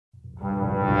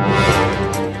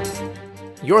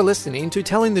You're listening to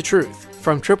Telling the Truth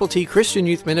from Triple T Christian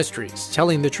Youth Ministries,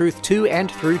 telling the truth to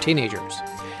and through teenagers.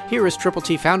 Here is Triple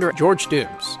T founder George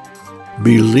Dooms.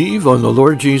 Believe on the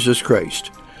Lord Jesus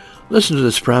Christ. Listen to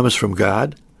this promise from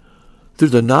God. Through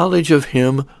the knowledge of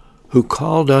Him who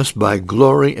called us by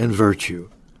glory and virtue.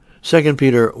 2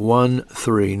 Peter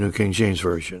 1:3, New King James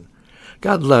Version.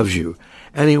 God loves you,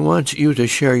 and He wants you to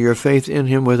share your faith in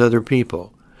Him with other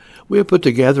people. We have put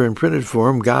together in printed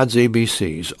form God's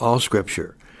ABCs, all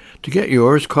Scripture. To get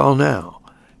yours, call now,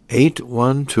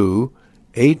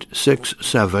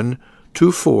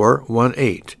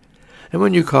 812-867-2418. And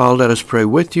when you call, let us pray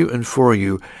with you and for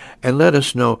you, and let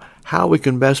us know how we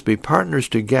can best be partners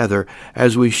together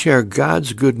as we share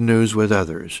God's good news with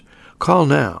others. Call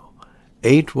now,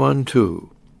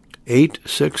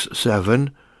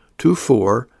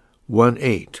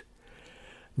 812-867-2418.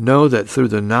 Know that through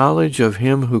the knowledge of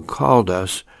Him who called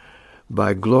us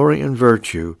by glory and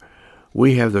virtue,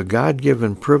 we have the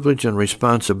God-given privilege and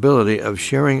responsibility of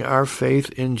sharing our faith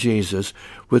in Jesus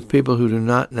with people who do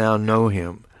not now know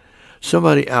Him.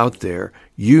 Somebody out there,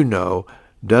 you know,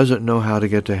 doesn't know how to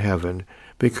get to heaven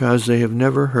because they have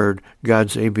never heard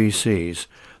God's ABCs,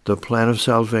 the plan of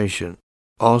salvation,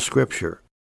 all Scripture.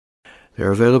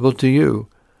 They're available to you.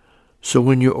 So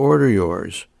when you order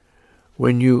yours,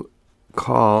 when you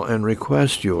call and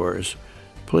request yours,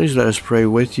 please let us pray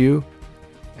with you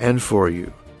and for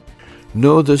you.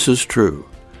 Know this is true.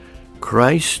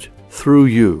 Christ, through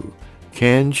you,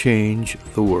 can change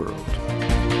the world.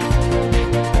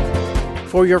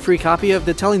 For your free copy of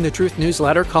the Telling the Truth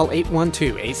newsletter, call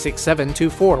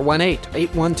 812-867-2418,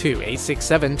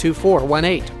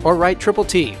 812-867-2418, or write Triple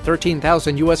T,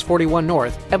 13,000 U.S. 41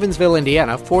 North, Evansville,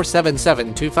 Indiana,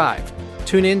 47725.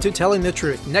 Tune in to Telling the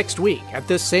Truth next week at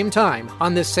this same time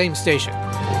on this same station.